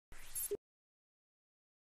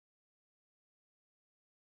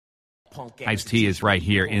Ice-T is right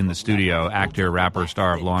here in the studio, actor, rapper,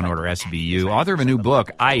 star of Law & Order SVU, author of a new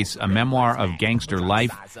book, Ice, a memoir of gangster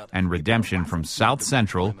life and redemption from South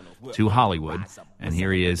Central to Hollywood. And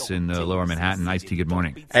here he is in Lower Manhattan. Ice-T, good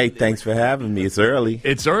morning. Hey, thanks for having me. It's early.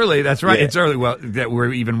 It's early. That's right. Yeah. It's early. Well,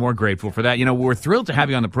 we're even more grateful for that. You know, we're thrilled to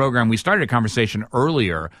have you on the program. We started a conversation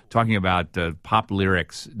earlier talking about pop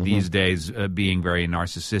lyrics these days being very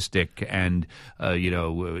narcissistic and,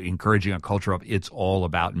 encouraging a culture of it's all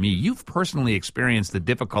about me. You've personally experienced the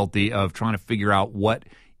difficulty of trying to figure out what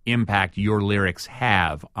impact your lyrics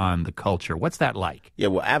have on the culture. What's that like? Yeah,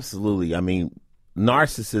 well, absolutely. I mean,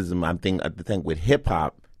 narcissism, I think with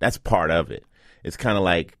hip-hop, that's part of it. It's kind of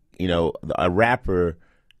like, a rapper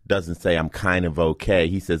doesn't say I'm kind of okay.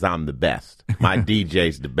 He says I'm the best. My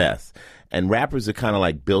DJ's the best. And rappers are kind of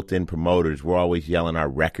like built-in promoters. We're always yelling our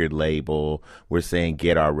record label. We're saying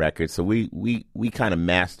get our record. So we kind of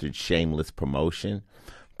mastered shameless promotion.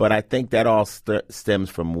 But I think that all stems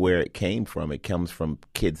from where it came from. It comes from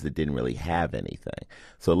kids that didn't really have anything.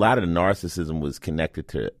 So a lot of the narcissism was connected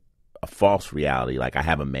to a false reality, like I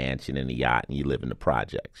have a mansion and a yacht and you live in the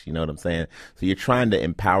projects. You know what I'm saying? So you're trying to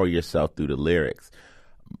empower yourself through the lyrics.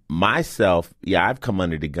 Myself, I've come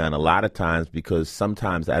under the gun a lot of times because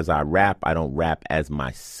sometimes as I rap, I don't rap as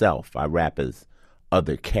myself. I rap as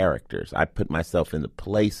other characters. I put myself in the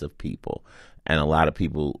place of people. And a lot of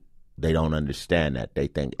people, they don't understand that. They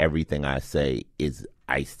think everything I say is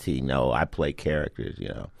Ice-T. No, I play characters,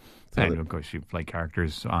 So and of course, you play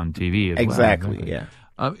characters on TV as exactly, well. Yeah.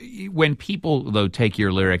 When people, though, take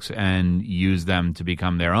your lyrics and use them to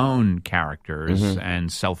become their own characters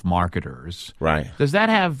and self-marketers, right? Does that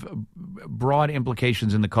have broad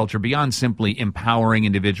implications in the culture beyond simply empowering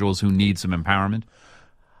individuals who need some empowerment?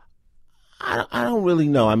 I don't really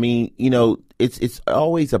know. I mean, it's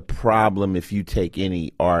always a problem if you take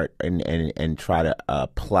any art and try to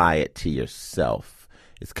apply it to yourself.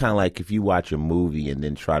 It's kind of like if you watch a movie and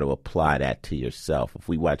then try to apply that to yourself. If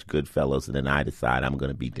we watch Goodfellas and then I decide I'm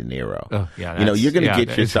going to be De Niro, you're going to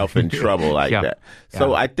get yourself in trouble like that.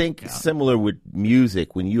 So I think similar with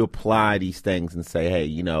music, when you apply these things and say,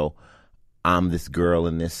 hey, I'm this girl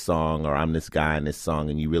in this song or I'm this guy in this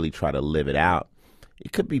song, and you really try to live it out,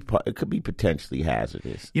 it could be potentially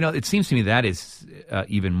hazardous. It seems to me that is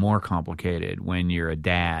even more complicated when you're a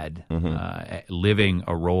dad living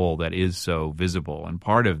a role that is so visible. And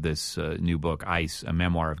part of this new book, Ice, a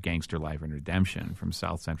memoir of gangster life and redemption from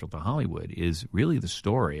South Central to Hollywood, is really the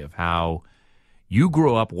story of how you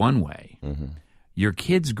grew up one way, your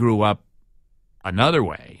kids grew up another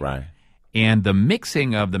way. Right. And the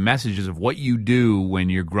mixing of the messages of what you do when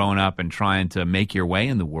you're growing up and trying to make your way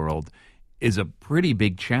in the world is a pretty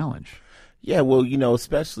big challenge. Yeah, well,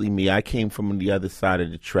 especially me. I came from the other side of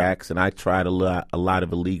the tracks, and I tried a lot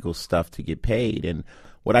of illegal stuff to get paid. And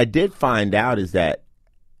what I did find out is that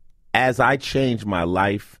as I changed my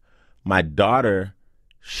life, my daughter,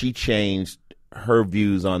 she changed her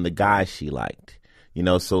views on the guys she liked.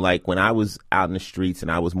 So like when I was out in the streets and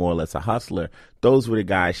I was more or less a hustler, those were the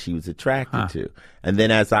guys she was attracted to. And then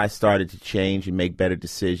as I started to change and make better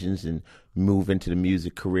decisions and move into the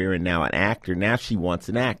music career and now an actor, now she wants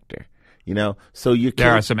an actor. So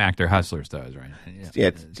there are some actor hustlers, though, right?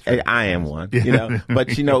 Yeah, I am one.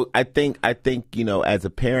 But I think as a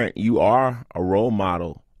parent, you are a role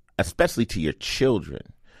model, especially to your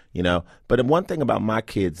children. But one thing about my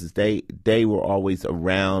kids is they were always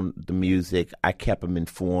around the music. I kept them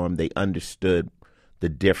informed. They understood the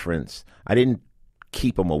difference. I didn't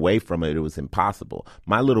keep them away from it. It was impossible.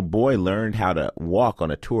 My little boy learned how to walk on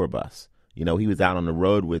a tour bus. He was out on the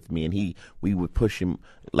road with me, and we would push him,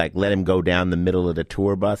 like let him go down the middle of the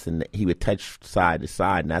tour bus, and he would touch side to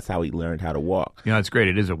side, and that's how he learned how to walk. It's great.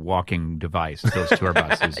 It is a walking device, those tour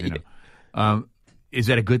buses. Is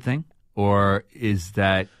that a good thing, or is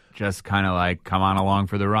that just kind of like, come on along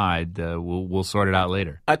for the ride? We'll sort it out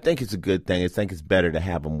later. I think it's a good thing. I think it's better to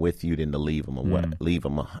have them with you than to leave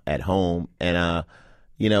them at home. And I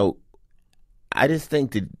just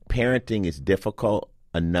think that parenting is difficult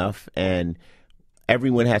enough, and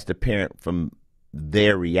everyone has to parent from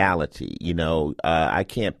their reality. I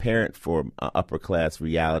can't parent for upper class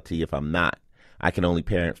reality if I'm not. I can only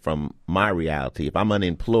parent from my reality. If I'm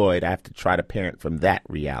unemployed, I have to try to parent from that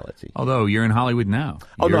reality. Although you're in Hollywood now.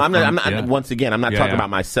 I'm not. Once again, I'm not talking about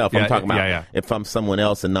myself. I'm talking about if I'm someone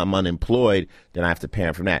else and I'm unemployed, then I have to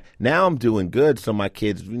parent from that. Now I'm doing good, so my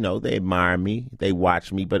kids, they admire me, they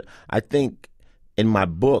watch me. But I think in my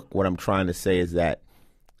book, what I'm trying to say is that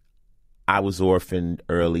I was orphaned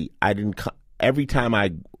early. Every time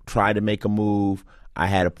I tried to make a move, I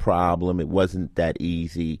had a problem. It wasn't that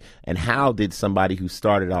easy. And how did somebody who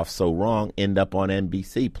started off so wrong end up on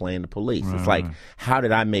NBC playing the police? It's like, how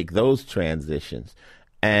did I make those transitions?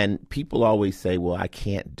 And people always say, well, I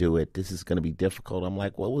can't do it. This is going to be difficult. I'm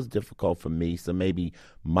like, well, it was difficult for me, so maybe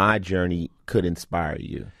my journey could inspire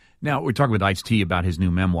you. Now, we're talking with Ice-T about his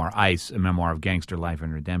new memoir, Ice, a memoir of gangster life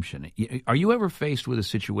and redemption. Are you ever faced with a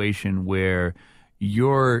situation where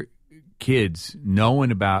your kids,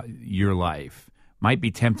 knowing about your life, might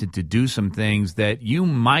be tempted to do some things that you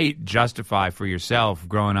might justify for yourself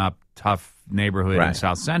growing up tough neighborhood in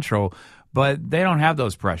South Central, but they don't have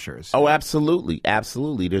those pressures? Oh, absolutely.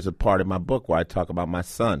 Absolutely. There's a part of my book where I talk about my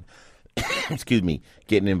son,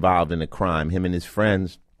 getting involved in a crime. Him and his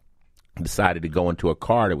friends decided to go into a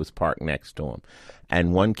car that was parked next to him.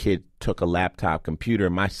 And one kid took a laptop computer,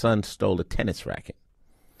 and my son stole a tennis racket,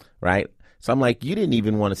 right? So I'm like, you didn't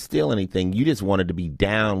even want to steal anything. You just wanted to be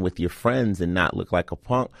down with your friends and not look like a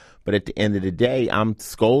punk. But at the end of the day, I'm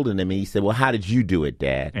scolding him, and he said, well, how did you do it,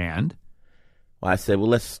 Dad? And? Well, I said, well,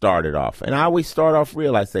 let's start it off. And I always start off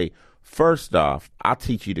real. I say, first off, I'll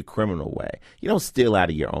teach you the criminal way. You don't steal out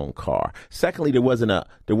of your own car. Secondly, there wasn't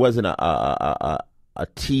a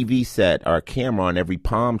TV set or a camera on every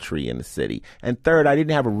palm tree in the city. And third, I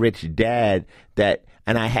didn't have a rich dad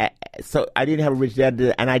I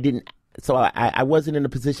wasn't in a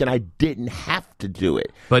position I didn't have to do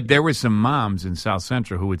it. But there were some moms in South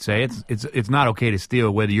Central who would say it's not okay to steal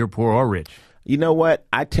whether you're poor or rich. You know what?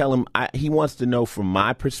 I tell him he wants to know from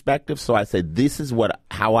my perspective, so I said this is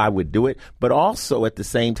how I would do it. But also at the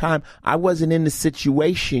same time, I wasn't in the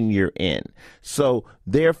situation you're in. So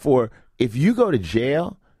therefore, if you go to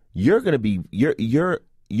jail, you're going to be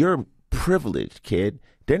you're privileged, kid.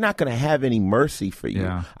 They're not going to have any mercy for you.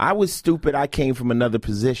 Yeah. I was stupid. I came from another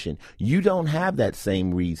position. You don't have that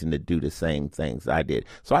same reason to do the same things I did.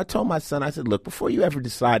 So I told my son, I said, look, before you ever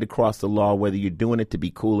decide to cross the law, whether you're doing it to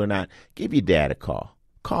be cool or not, give your dad a call.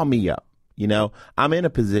 Call me up. You know, I'm in a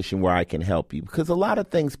position where I can help you, because a lot of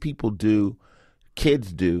things people do,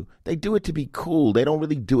 kids do, they do it to be cool. They don't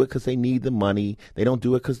really do it because they need the money. They don't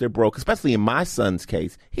do it because they're broke. Especially in my son's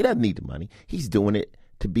case, he doesn't need the money. He's doing it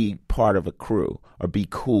to be part of a crew or be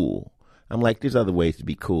cool. I'm like, there's other ways to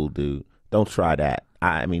be cool, dude. Don't try that.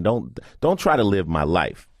 I mean, don't try to live my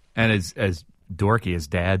life. And as dorky as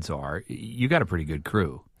dads are, you got a pretty good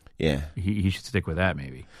crew. Yeah. He should stick with that,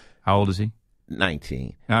 maybe. How old is he?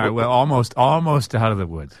 19. All right, well, almost out of the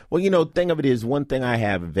woods. Well, you know, thing of it is, one thing I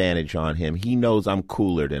have advantage on him, he knows I'm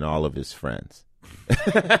cooler than all of his friends.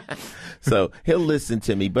 So he'll listen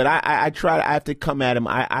to me, but I have to come at him.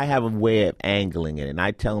 I have a way of angling it, and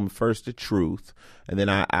I tell him first the truth, and then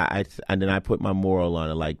I put my moral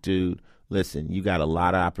on it. Like, dude, listen, you got a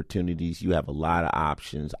lot of opportunities. You have a lot of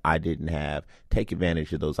options I didn't have. Take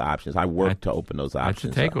advantage of those options. I worked to open those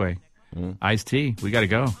options. That's the takeaway. Ice-T, we got to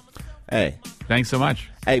go. Hey. Thanks so much.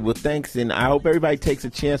 Hey, well, thanks, and I hope everybody takes a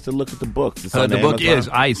chance to look at the books. The book is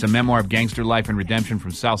Ice, a memoir of gangster life and redemption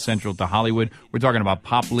from South Central to Hollywood. We're talking about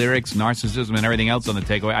pop lyrics, narcissism, and everything else on The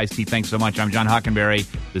Takeaway. Ice-T, thanks so much. I'm John Hockenberry.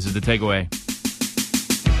 This is The Takeaway.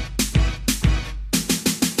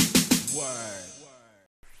 Word.